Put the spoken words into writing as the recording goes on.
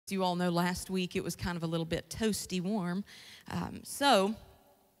most of you all know last week it was kind of a little bit toasty warm.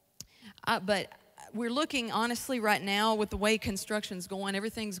 But we're looking, honestly, right now with the way construction's going,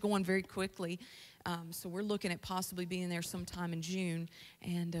 everything's going very quickly. So we're looking at possibly being there sometime in June,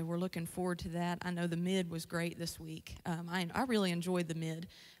 and we're looking forward to that. I know the mid was great this week. I really enjoyed the mid.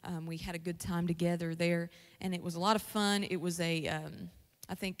 We had a good time together there, and it was a lot of fun. It was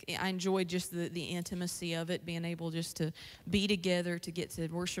I think I enjoyed just the intimacy of it, being able just to be together, to get to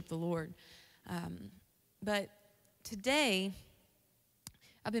worship the Lord. But today,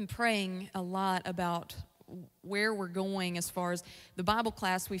 I've been praying a lot about where we're going as far as the Bible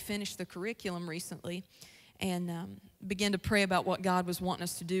class. We finished the curriculum recently and began to pray about what God was wanting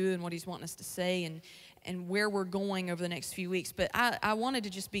us to do and what He's wanting us to say and where we're going over the next few weeks. But I wanted to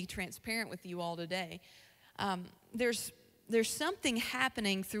just be transparent with you all today. There's something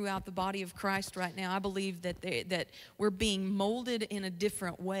happening throughout the body of Christ right now. I believe that we're being molded in a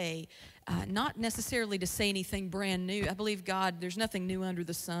different way, not necessarily to say anything brand new. I believe there's nothing new under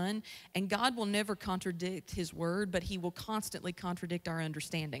the sun, and God will never contradict His word, but He will constantly contradict our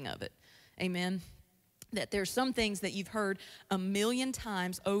understanding of it. Amen? That there's some things that you've heard a million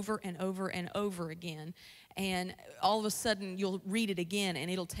times over and over and over again, and all of a sudden you'll read it again, and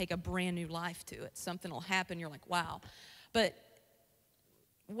it'll take a brand new life to it. Something will happen, you're like, wow. But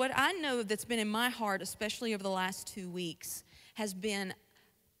what I know that's been in my heart, especially over the last 2 weeks, has been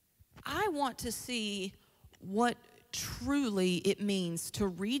I want to see what truly it means to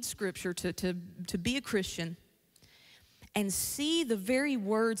read Scripture, to be a Christian, and see the very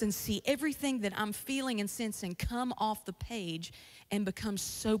words and see everything that I'm feeling and sensing come off the page and become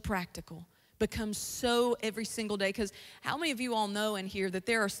so practical. Becomes so every single day. Because how many of you all know in here that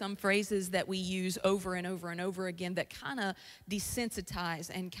there are some phrases that we use over and over and over again that kind of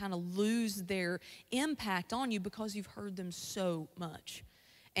desensitize and kind of lose their impact on you because you've heard them so much?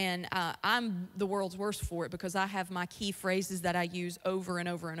 And I'm the world's worst for it because I have my key phrases that I use over and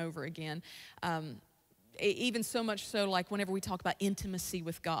over and over again. Even so much so, like whenever we talk about intimacy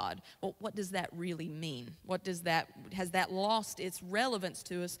with God, well, what does that really mean? Has that lost its relevance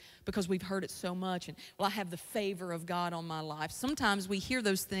to us because we've heard it so much? And, well, I have the favor of God on my life. Sometimes we hear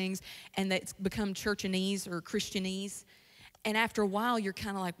those things and it's become churchanese or Christianese. And after a while, you're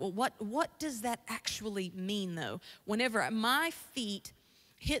kind of like, well, what does that actually mean, though? Whenever my feet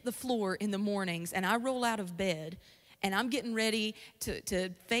hit the floor in the mornings and I roll out of bed, and I'm getting ready to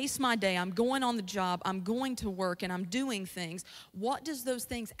face my day, I'm going on the job, I'm going to work, and I'm doing things, what does those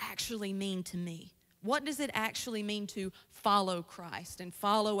things actually mean to me? What does it actually mean to follow Christ and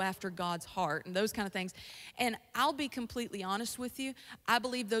follow after God's heart and those kind of things? And I'll be completely honest with you, I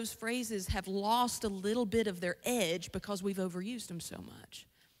believe those phrases have lost a little bit of their edge because we've overused them so much.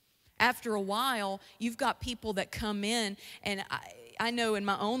 After a while, you've got people that come in, and I know in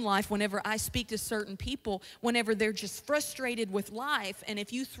my own life, whenever I speak to certain people, whenever they're just frustrated with life, and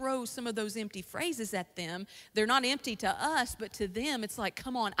if you throw some of those empty phrases at them, they're not empty to us, but to them, it's like,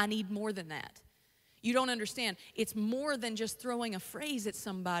 come on, I need more than that. You don't understand. It's more than just throwing a phrase at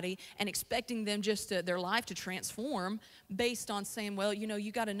somebody and expecting them just their life to transform based on saying, well, you know,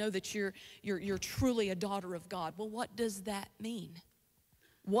 you got to know that you're truly a daughter of God. Well, what does that mean?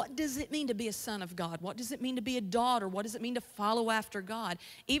 What does it mean to be a son of God? What does it mean to be a daughter? What does it mean to follow after God?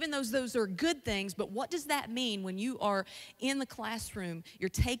 Even though those are good things, but what does that mean when you are in the classroom, you're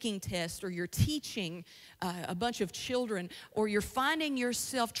taking tests, or you're teaching a bunch of children, or you're finding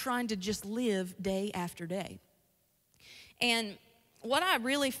yourself trying to just live day after day? And what I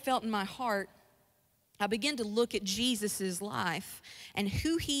really felt in my heart, I began to look at Jesus' life and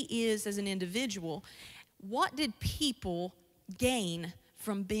who He is as an individual. What did people gain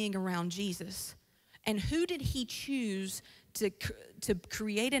from being around Jesus? And who did He choose to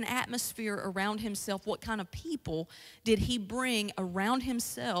create an atmosphere around Himself? What kind of people did He bring around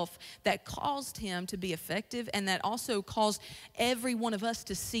Himself that caused Him to be effective, and that also caused every one of us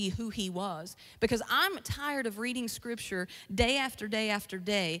to see who He was? Because I'm tired of reading Scripture day after day after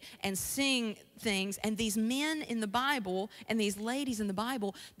day and seeing things, and these men in the Bible and these ladies in the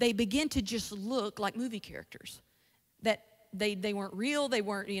Bible, they begin to just look like movie characters. That they weren't real. They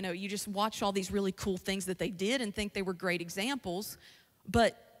weren't, you know, you just watch all these really cool things that they did and think they were great examples.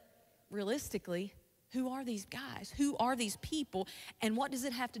 But realistically, who are these guys? Who are these people? And what does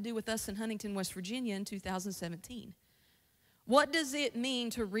it have to do with us in Huntington, West Virginia in 2017? What does it mean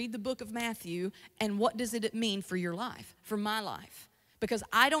to read the book of Mathew, and what does it mean for your life, for my life? Because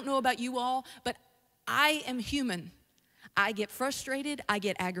I don't know about you all, but I am human. I get frustrated. I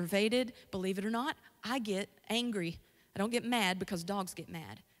get aggravated. Believe it or not, I get angry. I don't get mad because dogs get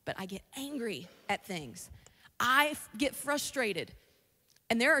mad, but I get angry at things. I get frustrated.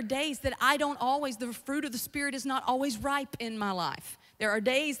 And there are days that the fruit of the Spirit is not always ripe in my life. There are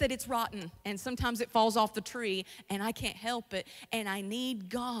days that it's rotten, and sometimes it falls off the tree, and I can't help it. And I need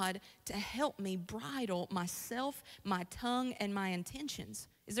God to help me bridle myself, my tongue, and my intentions.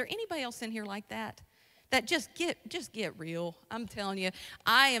 Is there anybody else in here like that? That just get real. I'm telling you,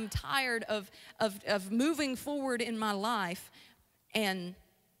 I am tired of moving forward in my life and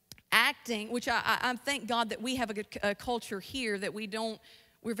acting, which I thank God that we have a culture here that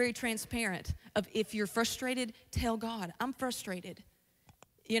we're very transparent. Of if you're frustrated, tell God, I'm frustrated.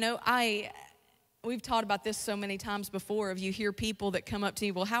 You know, we've taught about this so many times before. You hear people that come up to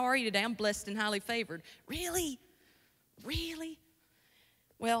you, well, how are you today? I'm blessed and highly favored. Really? Really?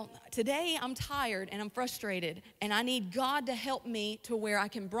 Well, today I'm tired and I'm frustrated, and I need God to help me to where I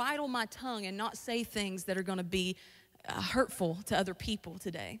can bridle my tongue and not say things that are going to be hurtful to other people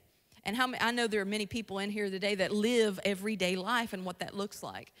today. And I know there are many people in here today that live everyday life and what that looks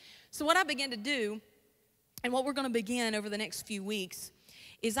like. So what I began to do, and what we're going to begin over the next few weeks,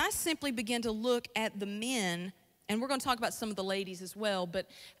 is I simply begin to look at the men, and we're going to talk about some of the ladies as well, but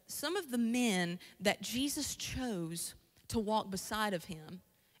some of the men that Jesus chose to walk beside of him,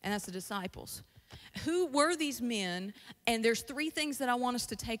 and that's the disciples. Who were these men? And there's three things that I want us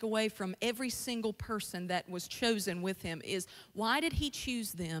to take away from every single person that was chosen with him is, why did he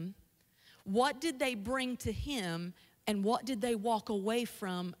choose them? What did they bring to him? And what did they walk away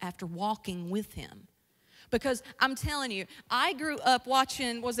from after walking with him? Because I'm telling you, I grew up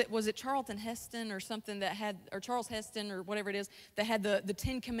watching, was it Charlton Heston or something that had, or Charles Heston or whatever it is, that had the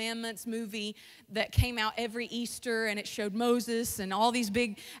Ten Commandments movie that came out every Easter, and it showed Moses and all these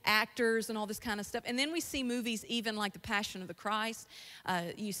big actors and all this kind of stuff. And then we see movies even like The Passion of the Christ.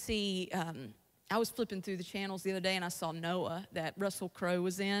 You see, I was flipping through the channels the other day and I saw Noah that Russell Crowe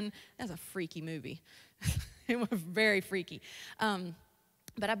was in. That's a freaky movie. It was very freaky.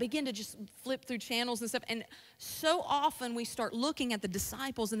 But I begin to just flip through channels and stuff, and so often we start looking at the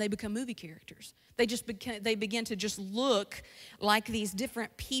disciples and they become movie characters. They begin to just look like these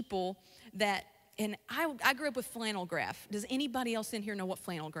different people that, and I grew up with flannel graph. Does anybody else in here know what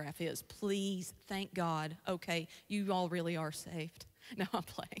flannel graph is? Please, thank God. Okay, you all really are saved. No, I'm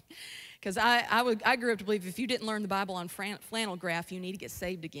playing. Because I grew up to believe if you didn't learn the Bible on flannel graph, you need to get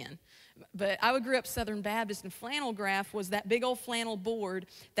saved again. But I grew up Southern Baptist, and flannel graph was that big old flannel board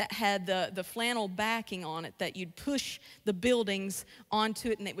that had the flannel backing on it that you'd push the buildings onto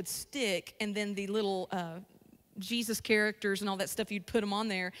it and it would stick, and then the little Jesus characters and all that stuff, you'd put them on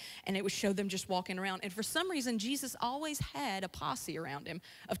there and it would show them just walking around. And for some reason, Jesus always had a posse around him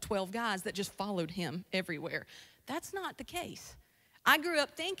of 12 guys that just followed him everywhere. That's not the case. I grew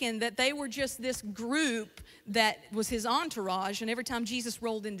up thinking that they were just this group that was his entourage, and every time Jesus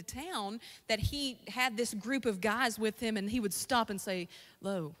rolled into town, that he had this group of guys with him, and he would stop and say,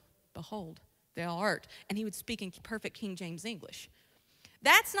 "Lo, behold, thou art," and he would speak in perfect King James English.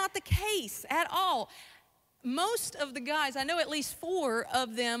 That's not the case at all. Most of the guys, I know at least 4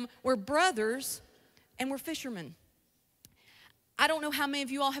 of them were brothers and were fishermen. I don't know how many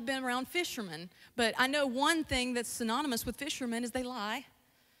of you all have been around fishermen, but I know one thing that's synonymous with fishermen is they lie.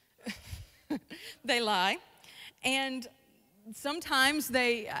 They lie. And sometimes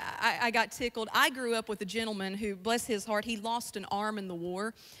I got tickled. I grew up with a gentleman who, bless his heart, he lost an arm in the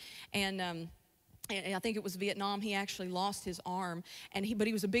war. And I think it was Vietnam. He actually lost his arm, but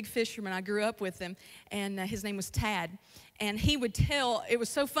he was a big fisherman. I grew up with him, and his name was Tad. And he would tell, it was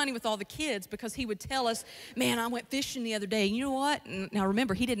so funny with all the kids because he would tell us, "Man, I went fishing the other day. You know what?" Now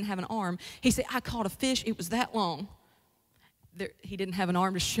remember, he didn't have an arm. He said, "I caught a fish. It was that long." He didn't have an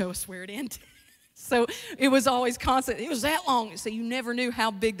arm to show us where it ended. So it was always constant. It was that long. So you never knew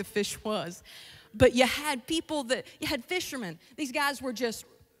how big the fish was. But you had you had fishermen. These guys were just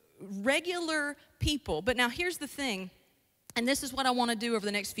regular people. But now here's the thing, and this is what I want to do over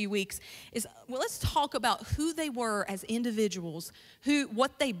the next few weeks, is let's talk about who they were as individuals,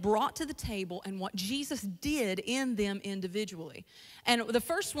 what they brought to the table, and what Jesus did in them individually. And the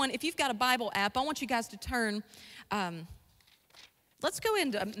first one, if you've got a Bible app, I want you guys to turn, let's go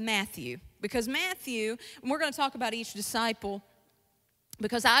into Matthew, because Matthew, and we're going to talk about each disciple,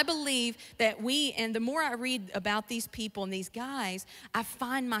 because I believe that and the more I read about these people and these guys, I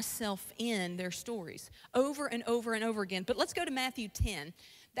find myself in their stories over and over and over again. But let's go to Matthew 10.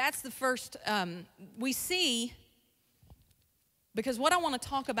 That's the first we see, because what I want to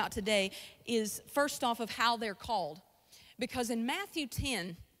talk about today is first off of how they're called. Because in Matthew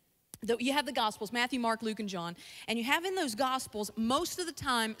 10, you have the Gospels, Matthew, Mark, Luke, and John, and you have in those Gospels, most of the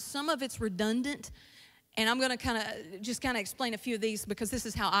time, some of it's redundant, And I'm going to just explain a few of these because this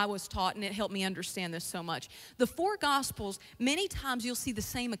is how I was taught, and it helped me understand this so much. The four Gospels, many times you'll see the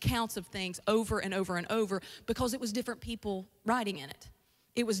same accounts of things over and over and over because it was different people writing in it.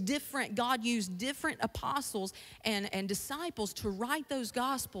 It was different. God used different apostles and disciples to write those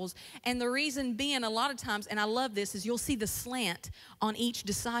Gospels. And the reason being, a lot of times, and I love this, is you'll see the slant on each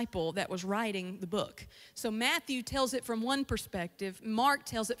disciple that was writing the book. So Matthew tells it from one perspective. Mark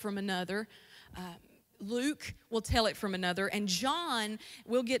tells it from another. Luke will tell it from another, and John,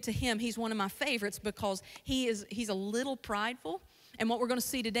 we'll get to him. He's one of my favorites because he's a little prideful, and what we're going to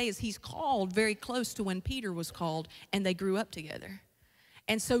see today is he's called very close to when Peter was called, and they grew up together.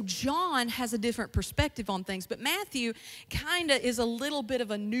 And so John has a different perspective on things, but Matthew kind of is a little bit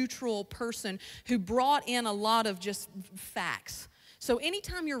of a neutral person who brought in a lot of just facts. So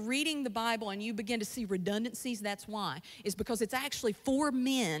anytime you're reading the Bible and you begin to see redundancies, that's why. Is because it's actually four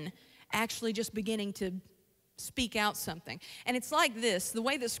men actually just beginning to speak out something. And it's like this, the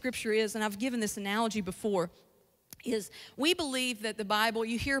way that Scripture is, and I've given this analogy before, is we believe that the Bible,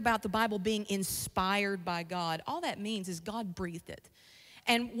 you hear about the Bible being inspired by God. All that means is God breathed it.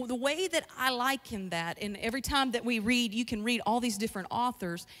 And the way that I liken that, and every time that we read, you can read all these different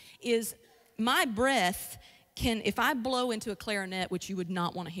authors, is my breath can, if I blow into a clarinet, which you would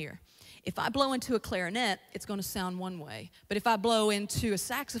not want to hear, if I blow into a clarinet, it's going to sound one way. But if I blow into a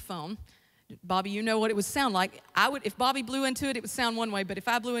saxophone, Bobby, you know what it would sound like. If Bobby blew into it, it would sound one way. But if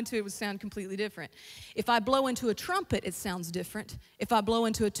I blew into it, it would sound completely different. If I blow into a trumpet, it sounds different. If I blow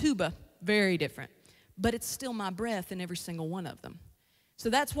into a tuba, very different. But it's still my breath in every single one of them.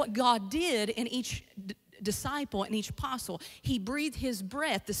 So that's what God did in each disciple and each apostle. He breathed his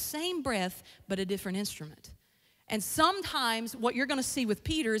breath, the same breath, but a different instrument. And sometimes what you're going to see with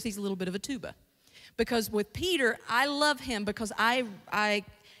Peter is he's a little bit of a tuba. Because with Peter, I love him because I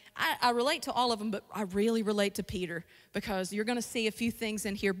relate to all of them, but I really relate to Peter because you're going to see a few things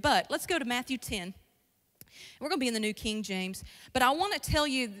in here. But let's go to Matthew 10. We're going to be in the New King James. But I want to tell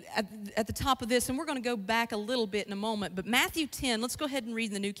you at the top of this, and we're going to go back a little bit in a moment, but Matthew 10, let's go ahead and read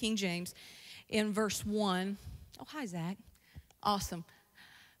in the New King James in verse 1. Oh, hi, Zach. Awesome.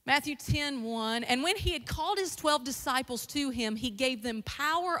 Matthew 10:1, and when he had called his 12 disciples to him, he gave them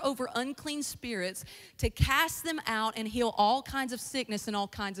power over unclean spirits to cast them out and heal all kinds of sickness and all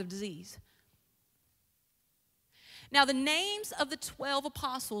kinds of disease. Now the names of the 12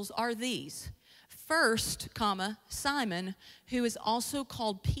 apostles are these. First, Simon, who is also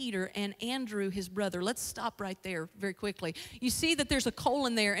called Peter, and Andrew, his brother. Let's stop right there very quickly. You see that there's a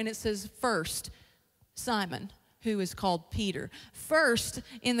colon there, and it says first, Simon, who is called Peter. First,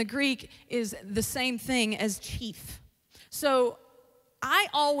 in the Greek, is the same thing as chief. So I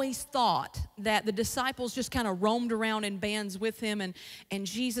always thought that the disciples just kind of roamed around in bands with him, and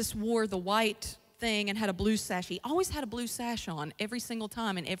Jesus wore the white thing and had a blue sash. He always had a blue sash on every single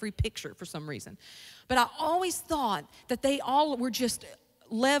time in every picture for some reason. But I always thought that they all were just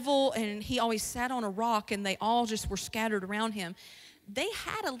level, and he always sat on a rock, and they all just were scattered around him. They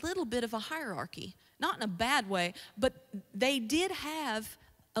had a little bit of a hierarchy. Not in a bad way, but they did have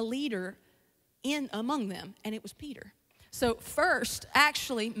a leader among them, and it was Peter. So first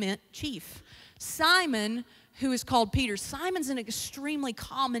actually meant chief. Simon, who is called Peter. Simon's an extremely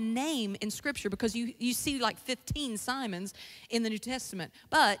common name in Scripture because you see like 15 Simons in the New Testament.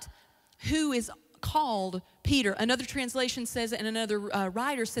 But who is called Peter? Another translation says it, and another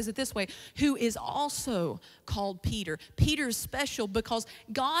writer says it this way, who is also called Peter. Peter is special because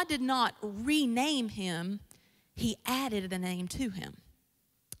God did not rename him, he added a name to him.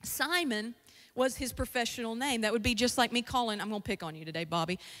 Simon was his professional name. That would be just like me calling, I'm going to pick on you today,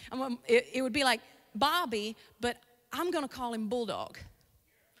 Bobby. It would be like Bobby, but I'm going to call him Bulldog.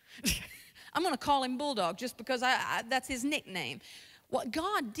 I'm going to call him Bulldog just because that's his nickname. What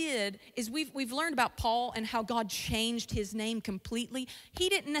God did is we've learned about Paul and how God changed his name completely. He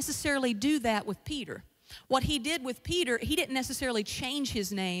didn't necessarily do that with Peter. What he did with Peter, he didn't necessarily change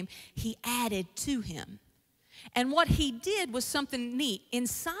his name. He added to him. And what he did was something neat. In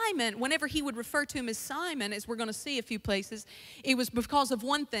Simon, whenever he would refer to him as Simon, as we're going to see a few places, it was because of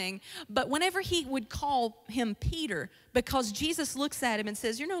one thing. But whenever he would call him Peter, because Jesus looks at him and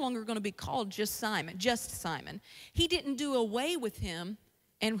says, you're no longer going to be called just Simon. He didn't do away with him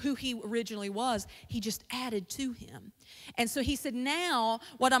and who he originally was. He just added to him. And so he said, now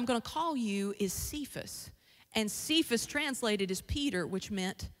what I'm going to call you is Cephas. And Cephas translated as Peter, which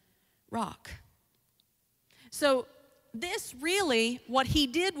meant rock. So this really, what he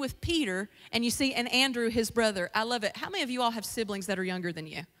did with Peter, and you see, and Andrew, his brother, I love it. How many of you all have siblings that are younger than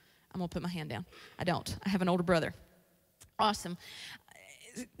you? I'm going to put my hand down. I don't. I have an older brother. Awesome.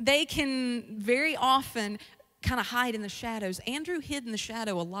 they can very often kind of hide in the shadows. Andrew hid in the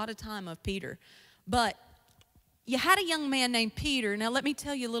shadow a lot of time of Peter. But you had a young man named Peter. Now let me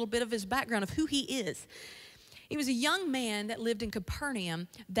tell you a little bit of his background of who he is. He was a young man that lived in Capernaum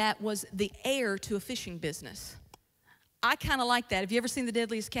that was the heir to a fishing business. I kind of like that. Have you ever seen The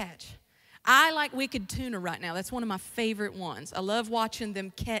Deadliest Catch? I like wicked tuna right now. That's one of my favorite ones. I love watching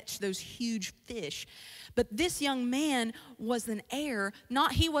them catch those huge fish. But this young man was an heir.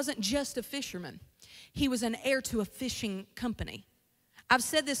 He wasn't just a fisherman. He was an heir to a fishing company. I've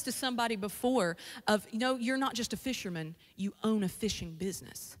said this to somebody before of, you're not just a fisherman, you own a fishing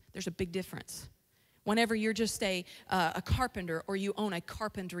business. There's a big difference. Whenever you're just a carpenter or you own a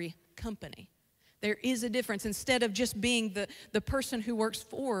carpentry company, there is a difference. Instead of just being the person who works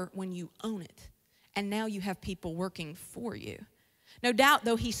for when you own it. And now you have people working for you. No doubt,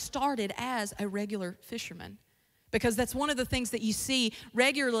 though, he started as a regular fisherman. Because that's one of the things that you see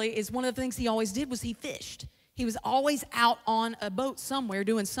regularly is one of the things he always did was he fished. He was always out on a boat somewhere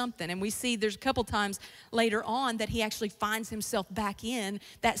doing something. And we see there's a couple times later on that he actually finds himself back in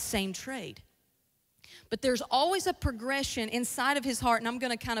that same trade. But there's always a progression inside of his heart, and I'm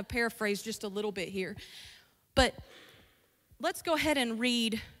going to kind of paraphrase just a little bit here. But let's go ahead and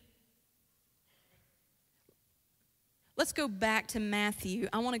read. Let's go back to Matthew.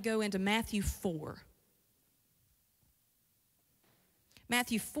 I want to go into Matthew 4.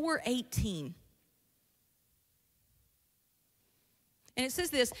 Matthew 4:18. And it says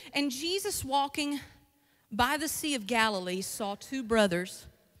this, and Jesus walking by the Sea of Galilee saw two brothers,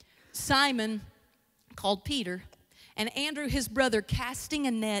 Simon called Peter, and Andrew his brother casting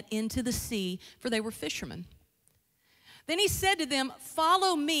a net into the sea, for they were fishermen. Then he said to them,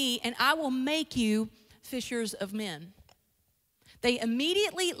 follow me, and I will make you fishers of men. They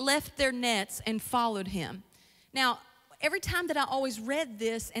immediately left their nets and followed him. Now, every time that I always read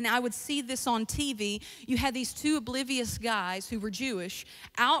this and I would see this on TV, you had these two oblivious guys who were Jewish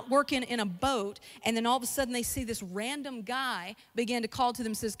out working in a boat, and then all of a sudden they see this random guy begin to call to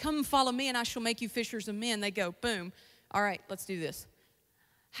them, says, come and follow me and I shall make you fishers of men. They go, boom, all right, let's do this.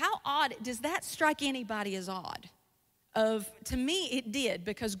 How odd, does that strike anybody as odd? To me, it did,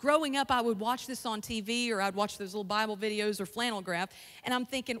 because growing up, I would watch this on TV, or I'd watch those little Bible videos or flannel graph, and I'm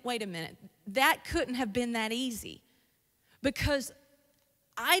thinking, wait a minute, that couldn't have been that easy. Because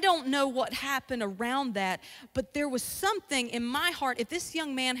I don't know what happened around that, but there was something in my heart. If this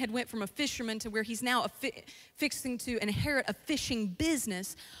young man had went from a fisherman to where he's now fixing to inherit a fishing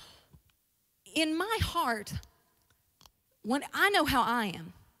business, in my heart, when I know how I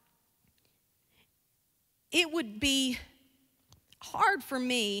am, it would be hard for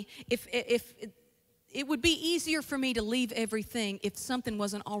me if it would be easier for me to leave everything if something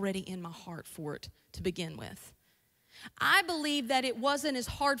wasn't already in my heart for it to begin with. I believe that it wasn't as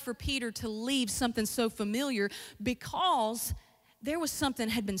hard for Peter to leave something so familiar because there was something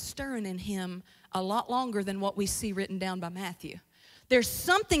had been stirring in him a lot longer than what we see written down by Matthew. There's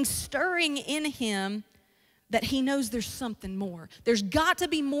something stirring in him that he knows there's something more. There's got to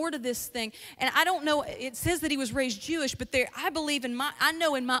be more to this thing. And I don't know, it says that he was raised Jewish, but I believe I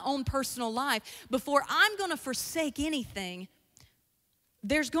know in my own personal life, before I'm going to forsake anything,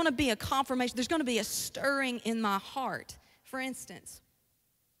 there's going to be a confirmation, there's going to be a stirring in my heart. For instance,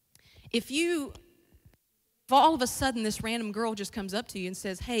 if all of a sudden this random girl just comes up to you and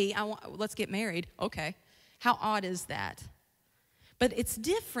says, hey, let's get married. Okay, how odd is that? But it's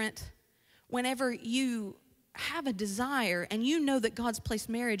different whenever you have a desire and you know that God's placed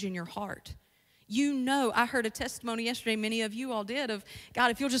marriage in your heart. I heard a testimony yesterday, many of you all did, of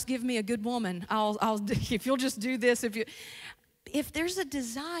God, if you'll just give me a good woman, if you'll just do this, if there's a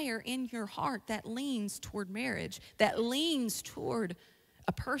desire in your heart that leans toward marriage, that leans toward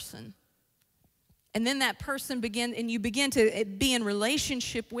a person, and then that person you begin to be in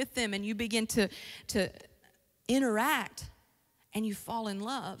relationship with them, and you begin to interact, and you fall in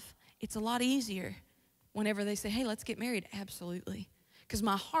love, it's a lot easier whenever they say, hey, let's get married. Absolutely. Because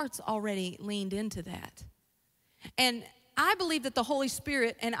my heart's already leaned into that. And I believe that the Holy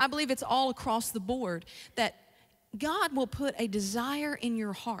Spirit, and I believe it's all across the board, that God will put a desire in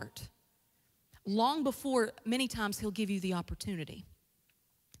your heart long before many times he'll give you the opportunity.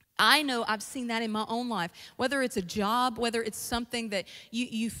 I know I've seen that in my own life, whether it's a job, whether it's something that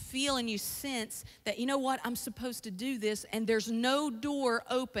you feel and you sense that, you know what, I'm supposed to do this, and there's no door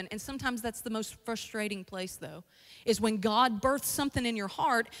open. And sometimes that's the most frustrating place, though, is when God births something in your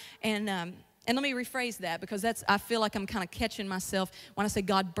heart. And let me rephrase that, because I feel like I'm kind of catching myself when I say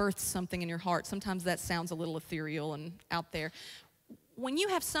God births something in your heart. Sometimes that sounds a little ethereal and out there. When you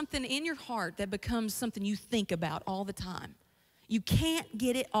have something in your heart that becomes something you think about all the time, You can't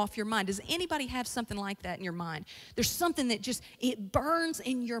get it off your mind. Does anybody have something like that in your mind? There's something that just, it burns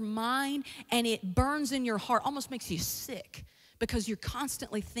in your mind and it burns in your heart, almost makes you sick because you're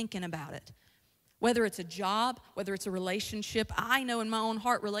constantly thinking about it. Whether it's a job, whether it's a relationship, I know in my own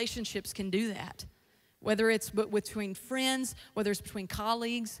heart relationships can do that. Whether it's between friends, whether it's between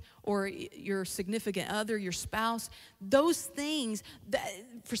colleagues or your significant other, your spouse, those things, that,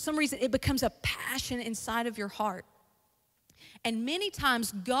 for some reason, it becomes a passion inside of your heart. And many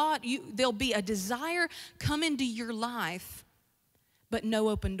times, there'll be a desire come into your life, but no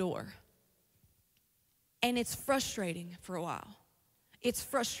open door. And it's frustrating for a while. It's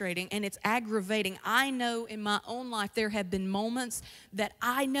frustrating and it's aggravating. I know in my own life there have been moments that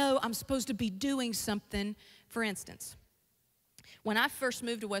I know I'm supposed to be doing something. For instance, when I first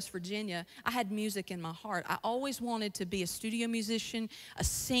moved to West Virginia, I had music in my heart. I always wanted to be a studio musician, a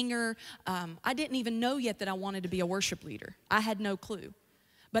singer. I didn't even know yet that I wanted to be a worship leader. I had no clue.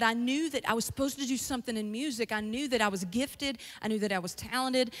 But I knew that I was supposed to do something in music. I knew that I was gifted. I knew that I was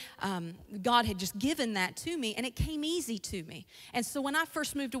talented. God had just given that to me, and it came easy to me. And so when I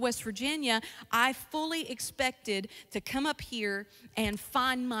first moved to West Virginia, I fully expected to come up here and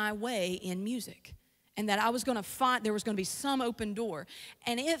find my way in music, and that I was going to find, there was going to be some open door.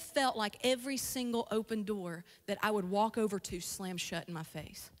 And it felt like every single open door that I would walk over to slammed shut in my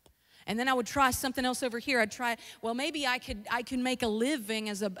face. And then I would try something else over here. I'd try, well, maybe I could make a living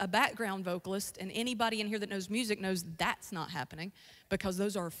as a background vocalist. And anybody in here that knows music knows that's not happening because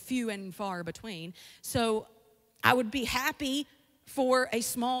those are few and far between. So I would be happy for a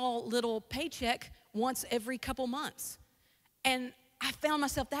small little paycheck once every couple months. And I found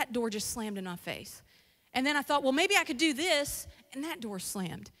myself, that door just slammed in my face. And then I thought, well, maybe I could do this, and that door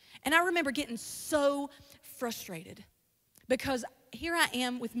slammed. And I remember getting so frustrated because here I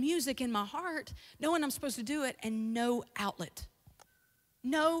am with music in my heart, knowing I'm supposed to do it, and no outlet.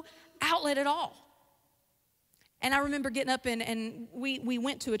 No outlet at all. And I remember getting up and we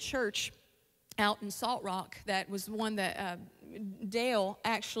went to a church out in Salt Rock that was one that Dale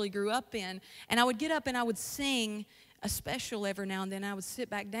actually grew up in. And I would get up and I would sing a special every now and then. I would sit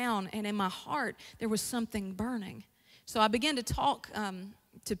back down, and in my heart, there was something burning. So I began to talk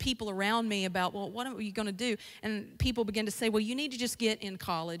to people around me about, well, what are you going to do? And people begin to say, well, you need to just get in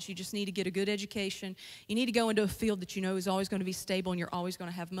college. You just need to get a good education. You need to go into a field that you know is always going to be stable and you're always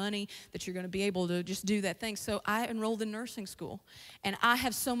going to have money, that you're going to be able to just do that thing. So I enrolled in nursing school, and I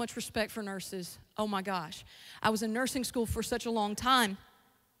have so much respect for nurses. Oh, my gosh. I was in nursing school for such a long time,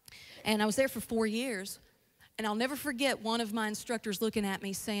 and I was there for 4 years. And I'll never forget one of my instructors looking at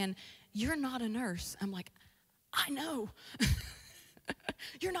me saying, "You're not a nurse." I'm like, I know.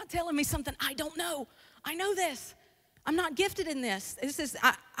 You're not telling me something I don't know. I know this. I'm not gifted in this.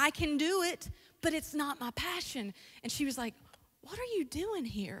 I can do it, but it's not my passion. And she was like, "What are you doing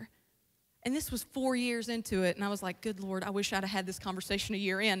here?" And this was 4 years into it. And I was like, good Lord, I wish I'd have had this conversation a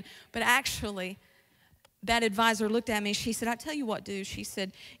year in. But actually, that advisor looked at me. She said, "I tell you what, dude." She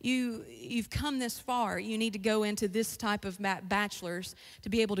said, you've come this far. You need to go into this type of bachelor's to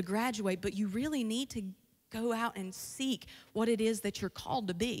be able to graduate, but you really need to go out and seek what it is that you're called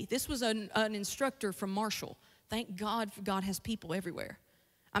to be. This was an instructor from Marshall. Thank God God has people everywhere.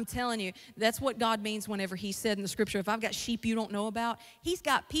 I'm telling you, that's what God means whenever he said in the scripture, if I've got sheep you don't know about, he's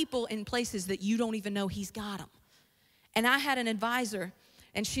got people in places that you don't even know he's got them. And I had an advisor,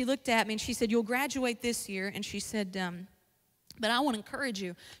 and she looked at me and she said, "You'll graduate this year." And she said, "But I want to encourage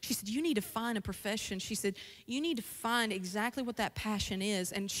you." She said, "You need to find a profession." She said, "You need to find exactly what that passion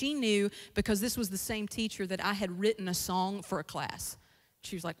is." And she knew, because this was the same teacher, that I had written a song for a class.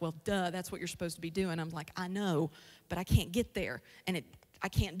 She was like, "Well, duh, that's what you're supposed to be doing." I'm like, "I know, but I can't get there, and I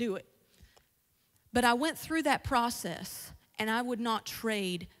can't do it." But I went through that process, and I would not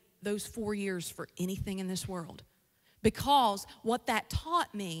trade those 4 years for anything in this world. Because what that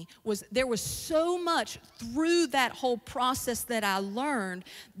taught me was there was so much through that whole process that I learned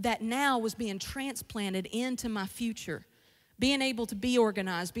that now was being transplanted into my future. Being able to be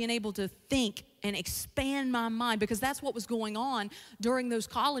organized, being able to think and expand my mind, because that's what was going on during those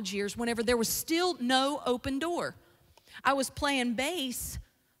college years whenever there was still no open door. I was playing bass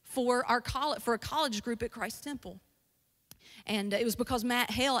for a college group at Christ Temple. And it was because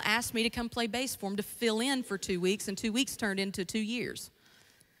Matt Hale asked me to come play bass for him to fill in for 2 weeks, and 2 weeks turned into 2 years.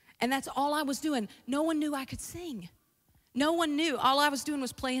 And that's all I was doing. No one knew I could sing. No one knew. All I was doing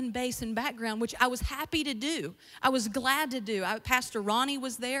was playing bass in background, which I was happy to do. I was glad to do. Pastor Ronnie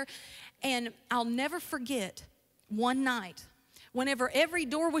was there. And I'll never forget one night Whenever every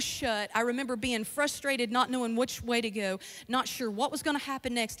door was shut, I remember being frustrated, not knowing which way to go, not sure what was going to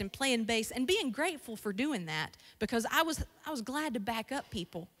happen next, and playing bass and being grateful for doing that because I was glad to back up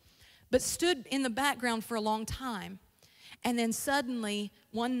people, but stood in the background for a long time. And then suddenly,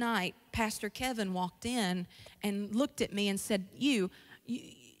 one night, Pastor Kevin walked in and looked at me and said,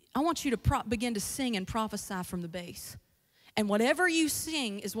 I want you to begin to sing and prophesy from the bass. And whatever you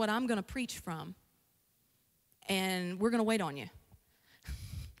sing is what I'm going to preach from. And we're going to wait on you.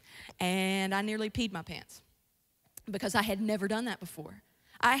 And I nearly peed my pants because I had never done that before.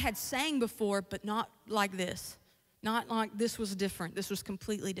 I had sang before, but not like this. Not like this was different. This was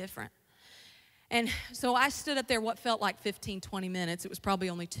completely different. And so I stood up there what felt like 15, 20 minutes. It was probably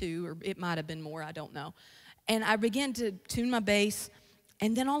only 2, or it might have been more, I don't know. And I began to tune my bass,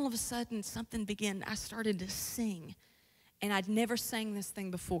 and then all of a sudden something began. I started to sing. And I'd never sang this thing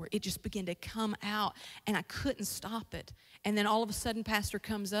before. It just began to come out, and I couldn't stop it. And then all of a sudden, Pastor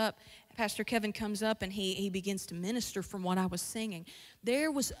Kevin comes up, and he begins to minister from what I was singing.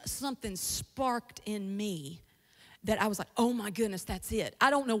 There was something sparked in me that I was like, oh my goodness, that's it.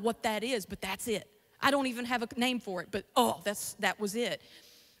 I don't know what that is, but that's it. I don't even have a name for it, but that was it.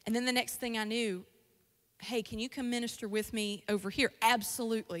 And then the next thing I knew, hey, can you come minister with me over here?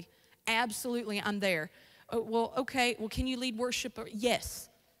 Absolutely, I'm there. Oh, well, okay, well, can you lead worship? Yes.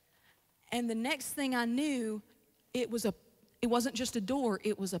 And the next thing I knew, it wasn't just a door,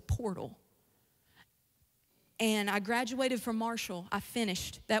 it was a portal. And I graduated from Marshall. I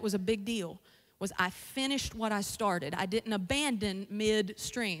finished. That was a big deal. I finished what I started. I didn't abandon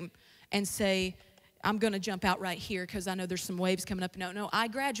midstream and say, I'm going to jump out right here because I know there's some waves coming up. No, I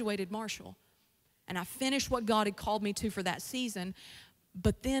graduated Marshall. And I finished what God had called me to for that season.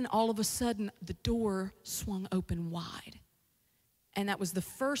 But then all of a sudden, the door swung open wide. And that was the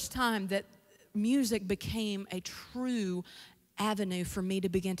first time that music became a true avenue for me to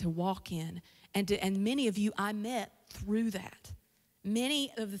begin to walk in. And many of you I met through that.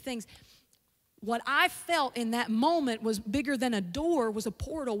 Many of the things. What I felt in that moment was bigger than a door, was a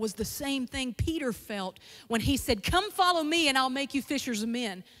portal, was the same thing Peter felt when he said, come follow me and I'll make you fishers of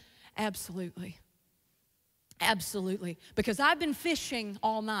men. Absolutely. Absolutely, because I've been fishing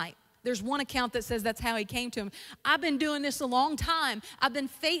all night. There's one account that says that's how he came to him. I've been doing this a long time. I've been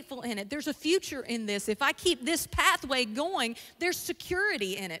faithful in it. There's a future in this. If I keep this pathway going, there's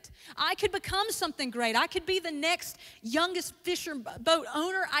security in it. I could become something great. I could be the next youngest fisher boat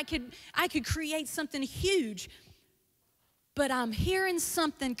owner. I could create something huge. But I'm hearing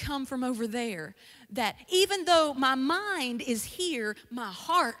something come from over there that even though my mind is here, my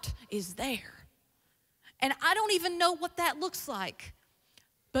heart is there. And I don't even know what that looks like,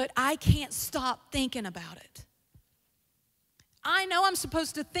 but I can't stop thinking about it. I know I'm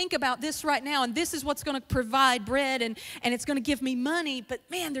supposed to think about this right now, and this is what's going to provide bread, and it's going to give me money, but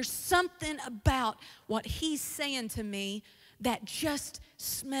man, there's something about what he's saying to me that just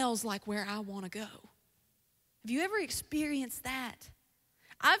smells like where I want to go. Have you ever experienced that?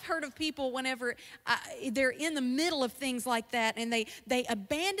 I've heard of people whenever they're in the middle of things like that and they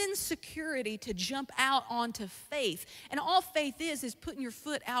abandon security to jump out onto faith. And all faith is putting your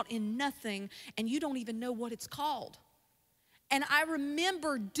foot out in nothing and you don't even know what it's called. And I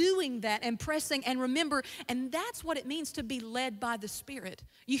remember doing that and pressing and remember, and that's what it means to be led by the Spirit.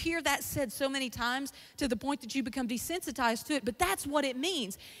 You hear that said so many times to the point that you become desensitized to it, but that's what it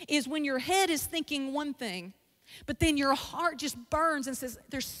means, is when your head is thinking one thing, but then your heart just burns and says,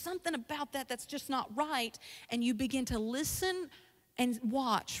 there's something about that that's just not right. And you begin to listen and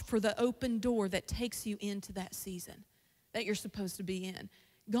watch for the open door that takes you into that season that you're supposed to be in.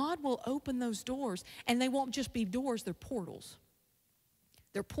 God will open those doors, and they won't just be doors, they're portals.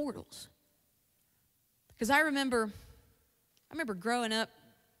 They're portals. Because I remember growing up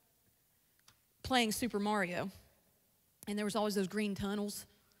playing Super Mario, and there was always those green tunnels,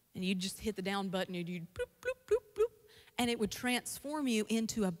 and you'd just hit the down button, and you'd bloop, bloop, bloop, bloop, and it would transform you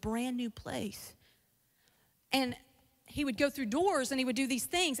into a brand new place. And he would go through doors and he would do these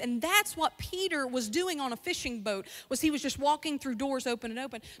things. And that's what Peter was doing on a fishing boat, was he was just walking through doors open and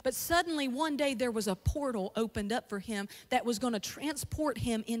open. But suddenly one day there was a portal opened up for him that was going to transport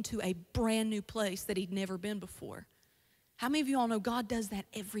him into a brand new place that he'd never been before. How many of you all know God does that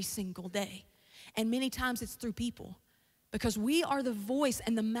every single day? And many times it's through people, because we are the voice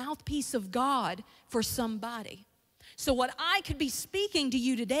and the mouthpiece of God for somebody. So what I could be speaking to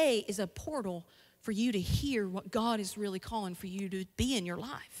you today is a portal for you to hear what God is really calling for you to be in your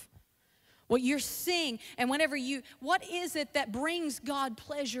life. What you're seeing, and what is it that brings God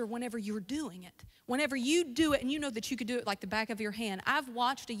pleasure whenever you're doing it? Whenever you do it, and you know that you could do it like the back of your hand. I've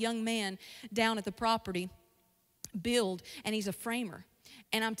watched a young man down at the property build, and he's a framer.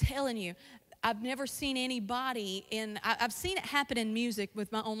 And I'm telling you, I've never seen anybody I've seen it happen in music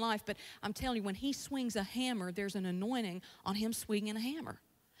with my own life, but I'm telling you, when he swings a hammer, there's an anointing on him swinging a hammer.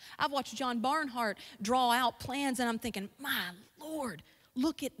 I've watched John Barnhart draw out plans, and I'm thinking, my Lord,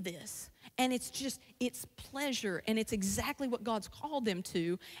 look at this. And it's pleasure, and it's exactly what God's called them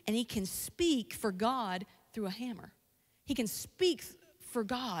to, and he can speak for God through a hammer. He can speak for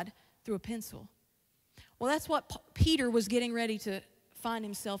God through a pencil. Well, that's what Peter was getting ready to find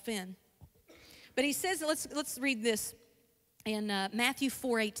himself in. But he says, let's read this in Matthew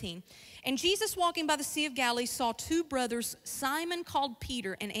 4:18. And Jesus, walking by the Sea of Galilee, saw two brothers, Simon called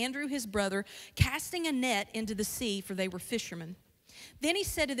Peter and Andrew his brother, casting a net into the sea, for they were fishermen. Then he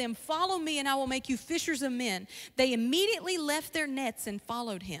said to them, follow me, and I will make you fishers of men. They immediately left their nets and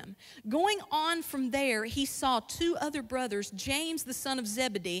followed him. Going on from there, he saw two other brothers, James the son of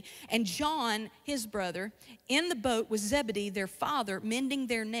Zebedee, and John his brother, in the boat with Zebedee their father, mending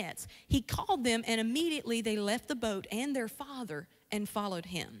their nets. He called them, and immediately they left the boat and their father and followed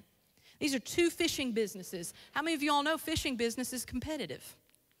him. These are two fishing businesses. How many of you all know fishing business is competitive?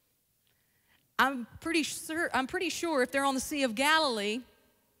 I'm pretty sure if they're on the Sea of Galilee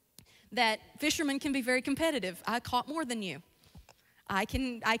that fishermen can be very competitive. I caught more than you. I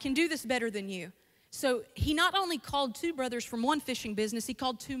can do this better than you. So he not only called two brothers from one fishing business, he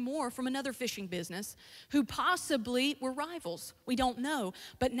called two more from another fishing business who possibly were rivals. We don't know.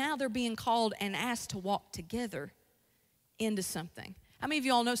 But now they're being called and asked to walk together into something. How many of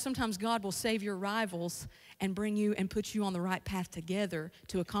you all know sometimes God will save your rivals and bring you and put you on the right path together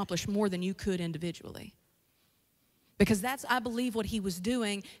to accomplish more than you could individually? Because that's, I believe, what he was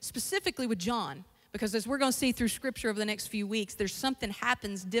doing specifically with John. Because as we're going to see through Scripture over the next few weeks, there's something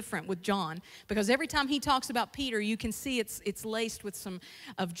happens different with John. Because every time he talks about Peter, you can see it's laced with some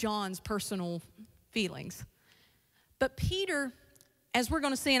of John's personal feelings. But Peter, as we're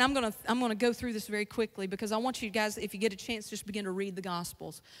going to see, and I'm going to go through this very quickly because I want you guys, if you get a chance, just begin to read the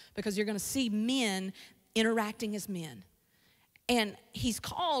Gospels, because you're going to see men interacting as men. And he's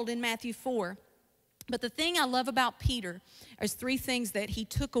called in Matthew 4. But the thing I love about Peter is three things that he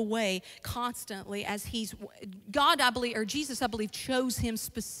took away constantly as God, I believe, or Jesus, I believe, chose him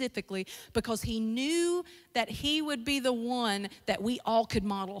specifically because he knew that he would be the one that we all could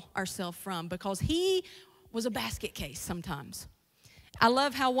model ourselves from, because he was a basket case sometimes. I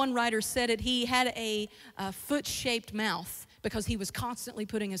love how one writer said it. He had a foot-shaped mouth because he was constantly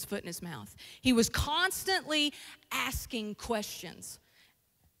putting his foot in his mouth. He was constantly asking questions.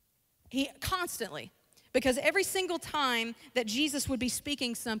 Constantly. Because every single time that Jesus would be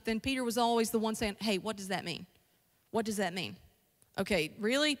speaking something, Peter was always the one saying, hey, what does that mean? What does that mean? Okay,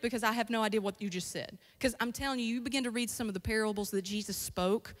 really? Because I have no idea what you just said. Because I'm telling you, you begin to read some of the parables that Jesus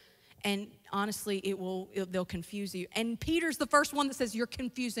spoke, and honestly, they'll confuse you. And Peter's the first one that says, you're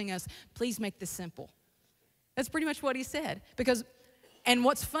confusing us. Please make this simple. That's pretty much what he said. And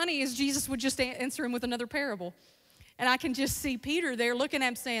what's funny is Jesus would just answer him with another parable. And I can just see Peter there looking at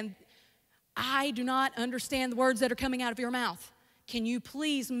him saying, I do not understand the words that are coming out of your mouth. Can you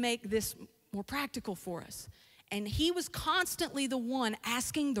please make this more practical for us? And he was constantly the one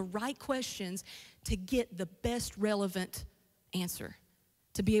asking the right questions to get the best relevant answer,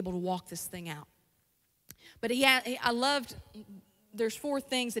 to be able to walk this thing out. But there's four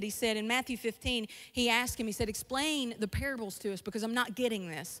things that he said. In Matthew 15, he asked him, he said, explain the parables to us because I'm not getting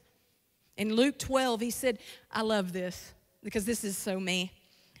this. In Luke 12, he said, I love this because this is so me.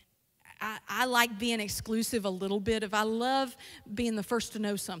 I like being exclusive a little bit. I love being the first to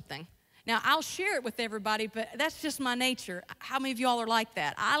know something. Now, I'll share it with everybody, but that's just my nature. How many of y'all are like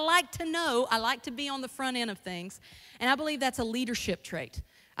that? I like to know. I like to be on the front end of things. And I believe that's a leadership trait.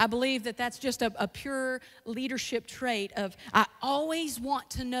 I believe that that's just a pure leadership trait of I always want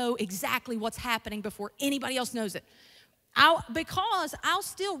to know exactly what's happening before anybody else knows it. Because I'll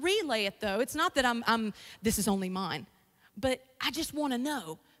still relay it, though. It's not that this is only mine. But I just want to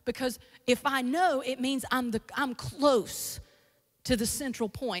know. Because if I know, it means I'm close to the central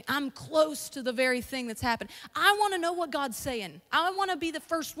point. I'm close to the very thing that's happened. I want to know what God's saying. I want to be the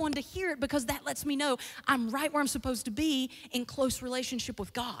first one to hear it because that lets me know I'm right where I'm supposed to be in close relationship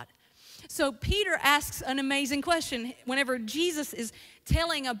with God. So Peter asks an amazing question. Whenever Jesus is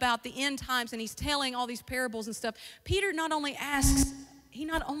telling about the end times and he's telling all these parables and stuff, Peter not only asks,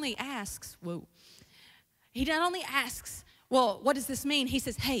 well, what does this mean? He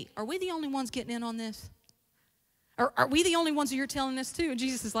says, hey, are we the only ones getting in on this? Are we the only ones that you're telling this to? And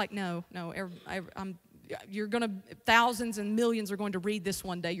Jesus is like, no, you're going to, thousands and millions are going to read this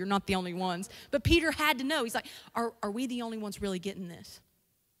one day. You're not the only ones. But Peter had to know. He's like, are we the only ones really getting this?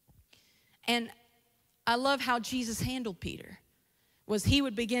 And I love how Jesus handled Peter. Was he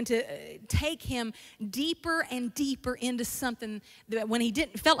would begin to take him deeper and deeper into something that when he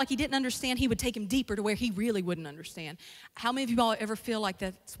felt like he didn't understand, he would take him deeper to where he really wouldn't understand. How many of you all ever feel like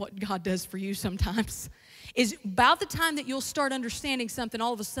that's what God does for you sometimes? Is about the time that you'll start understanding something,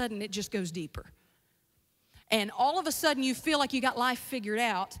 all of a sudden it just goes deeper. And all of a sudden you feel like you got life figured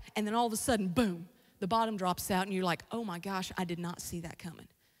out, and then all of a sudden, boom, the bottom drops out and you're like, oh my gosh, I did not see that coming.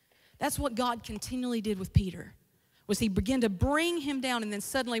 That's what God continually did with Peter. Was he began to bring him down, and then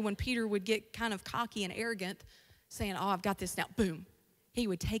suddenly when Peter would get kind of cocky and arrogant, saying, oh, I've got this now, boom, he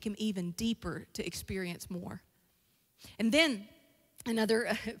would take him even deeper to experience more. And then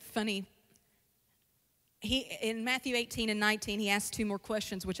another funny, in Matthew 18 and 19, he asked 2 more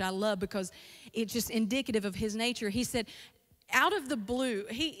questions, which I love because it's just indicative of his nature. He said, out of the blue,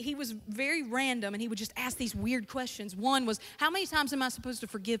 he was very random, and he would just ask these weird questions. One was, how many times am I supposed to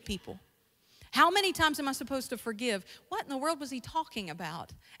forgive people? How many times am I supposed to forgive? What in the world was he talking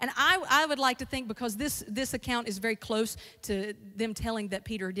about? And I would like to think, because this account is very close to them telling that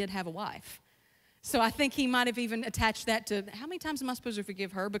Peter did have a wife. So I think he might have even attached that to, how many times am I supposed to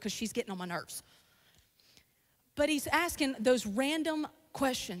forgive her because she's getting on my nerves? But he's asking those random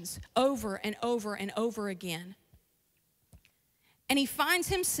questions over and over and over again. And he finds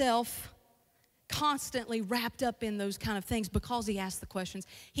himself constantly wrapped up in those kind of things because he asks the questions.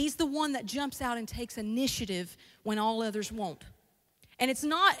 He's the one that jumps out and takes initiative when all others won't. And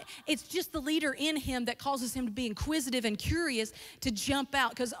it's just the leader in him that causes him to be inquisitive and curious to jump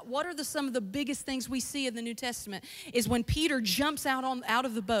out. Because what are some of the biggest things we see in the New Testament is when Peter jumps out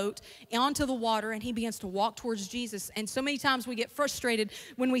of the boat onto the water and he begins to walk towards Jesus. And so many times we get frustrated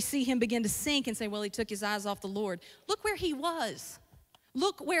when we see him begin to sink and say, well, he took his eyes off the Lord. Look where he was.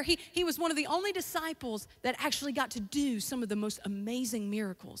 Look where he was one of the only disciples that actually got to do some of the most amazing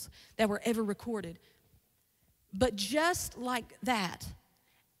miracles that were ever recorded. But just like that,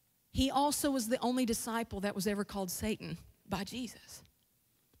 he also was the only disciple that was ever called Satan by Jesus.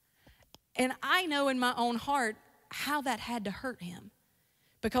 And I know in my own heart how that had to hurt him.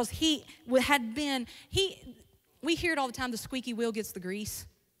 Because we hear it all the time, the squeaky wheel gets the grease.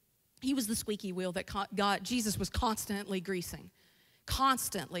 He was the squeaky wheel that Jesus was constantly greasing.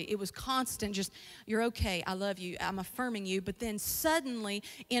 Constantly. It was constant, just, you're okay, I love you, I'm affirming you. But then suddenly,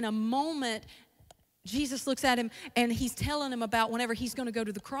 in a moment, Jesus looks at him and he's telling him about whenever he's going to go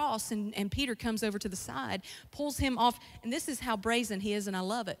to the cross, and Peter comes over to the side, pulls him off, and this is how brazen he is, and I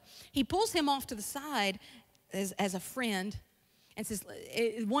love it. He pulls him off to the side as a friend and says,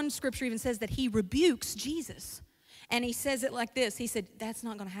 one scripture even says that he rebukes Jesus. And he says it like this. He said, that's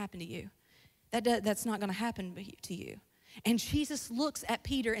not going to happen to you. That's not going to happen to you. And Jesus looks at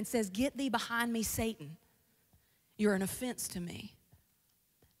Peter and says, get thee behind me, Satan. You're an offense to me.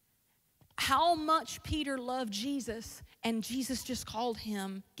 How much Peter loved Jesus, and Jesus just called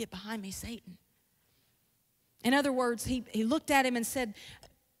him, get behind me, Satan. In other words, he looked at him and said,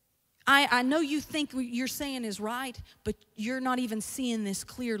 I know you think what you're saying is right, but you're not even seeing this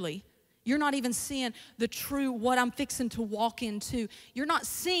clearly. You're not even seeing the true, what I'm fixing to walk into. You're not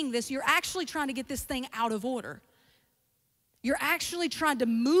seeing this. You're actually trying to get this thing out of order. You're actually trying to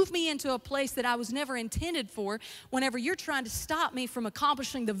move me into a place that I was never intended for whenever you're trying to stop me from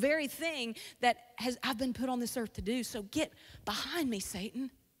accomplishing the very thing that I've been put on this earth to do. So get behind me,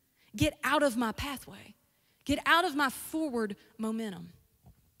 Satan. Get out of my pathway. Get out of my forward momentum.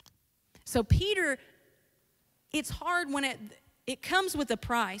 So Peter, it's hard when it comes with a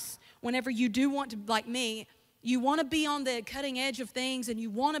price. Whenever you do want to, like me, you want to be on the cutting edge of things and you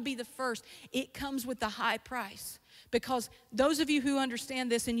want to be the first. It comes with a high price. Because those of you who understand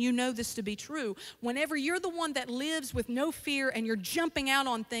this and you know this to be true, whenever you're the one that lives with no fear and you're jumping out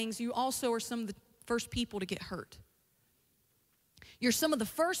on things, you also are some of the first people to get hurt. You're some of the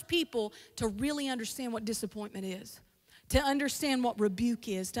first people to really understand what disappointment is, to understand what rebuke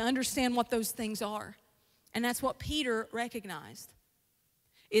is, to understand what those things are. And that's what Peter recognized,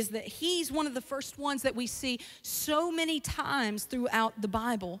 is that he's one of the first ones that we see so many times throughout the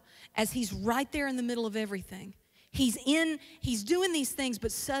Bible as he's right there in the middle of everything. He's doing these things,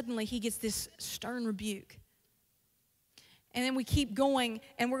 but suddenly he gets this stern rebuke. And then we keep going,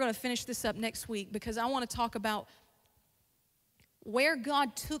 and we're going to finish this up next week because I want to talk about where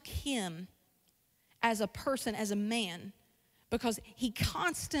God took him as a person, as a man, because he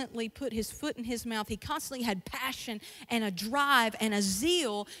constantly put his foot in his mouth. He constantly had passion and a drive and a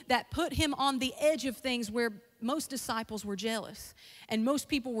zeal that put him on the edge of things where most disciples were jealous. And most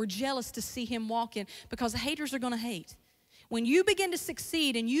people were jealous to see him walk in because haters are going to hate. When you begin to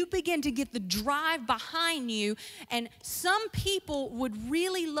succeed and you begin to get the drive behind you, and some people would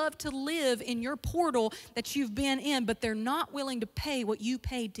really love to live in your portal that you've been in, but they're not willing to pay what you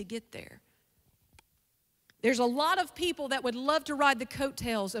paid to get there. There's a lot of people that would love to ride the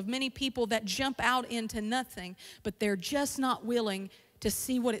coattails of many people that jump out into nothing, but they're just not willing to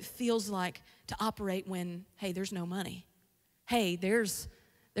see what it feels like to operate when, hey, there's no money. Hey, there's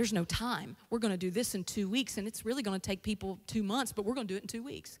no time. We're going to do this in 2 weeks, and it's really going to take people 2 months, but we're going to do it in 2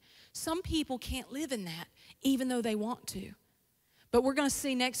 weeks. Some people can't live in that, even though they want to. But we're going to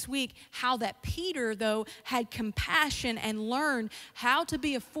see next week how that Peter, though, had compassion and learned how to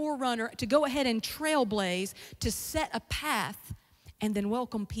be a forerunner, to go ahead and trailblaze, to set a path, and then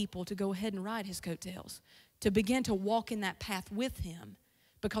welcome people to go ahead and ride his coattails, to begin to walk in that path with him,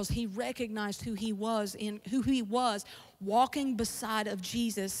 because he recognized who he was walking beside of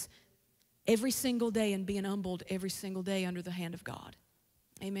Jesus every single day and being humbled every single day under the hand of God.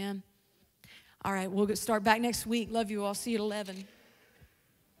 Amen. All right, we'll start back next week. Love you all. See you at 11.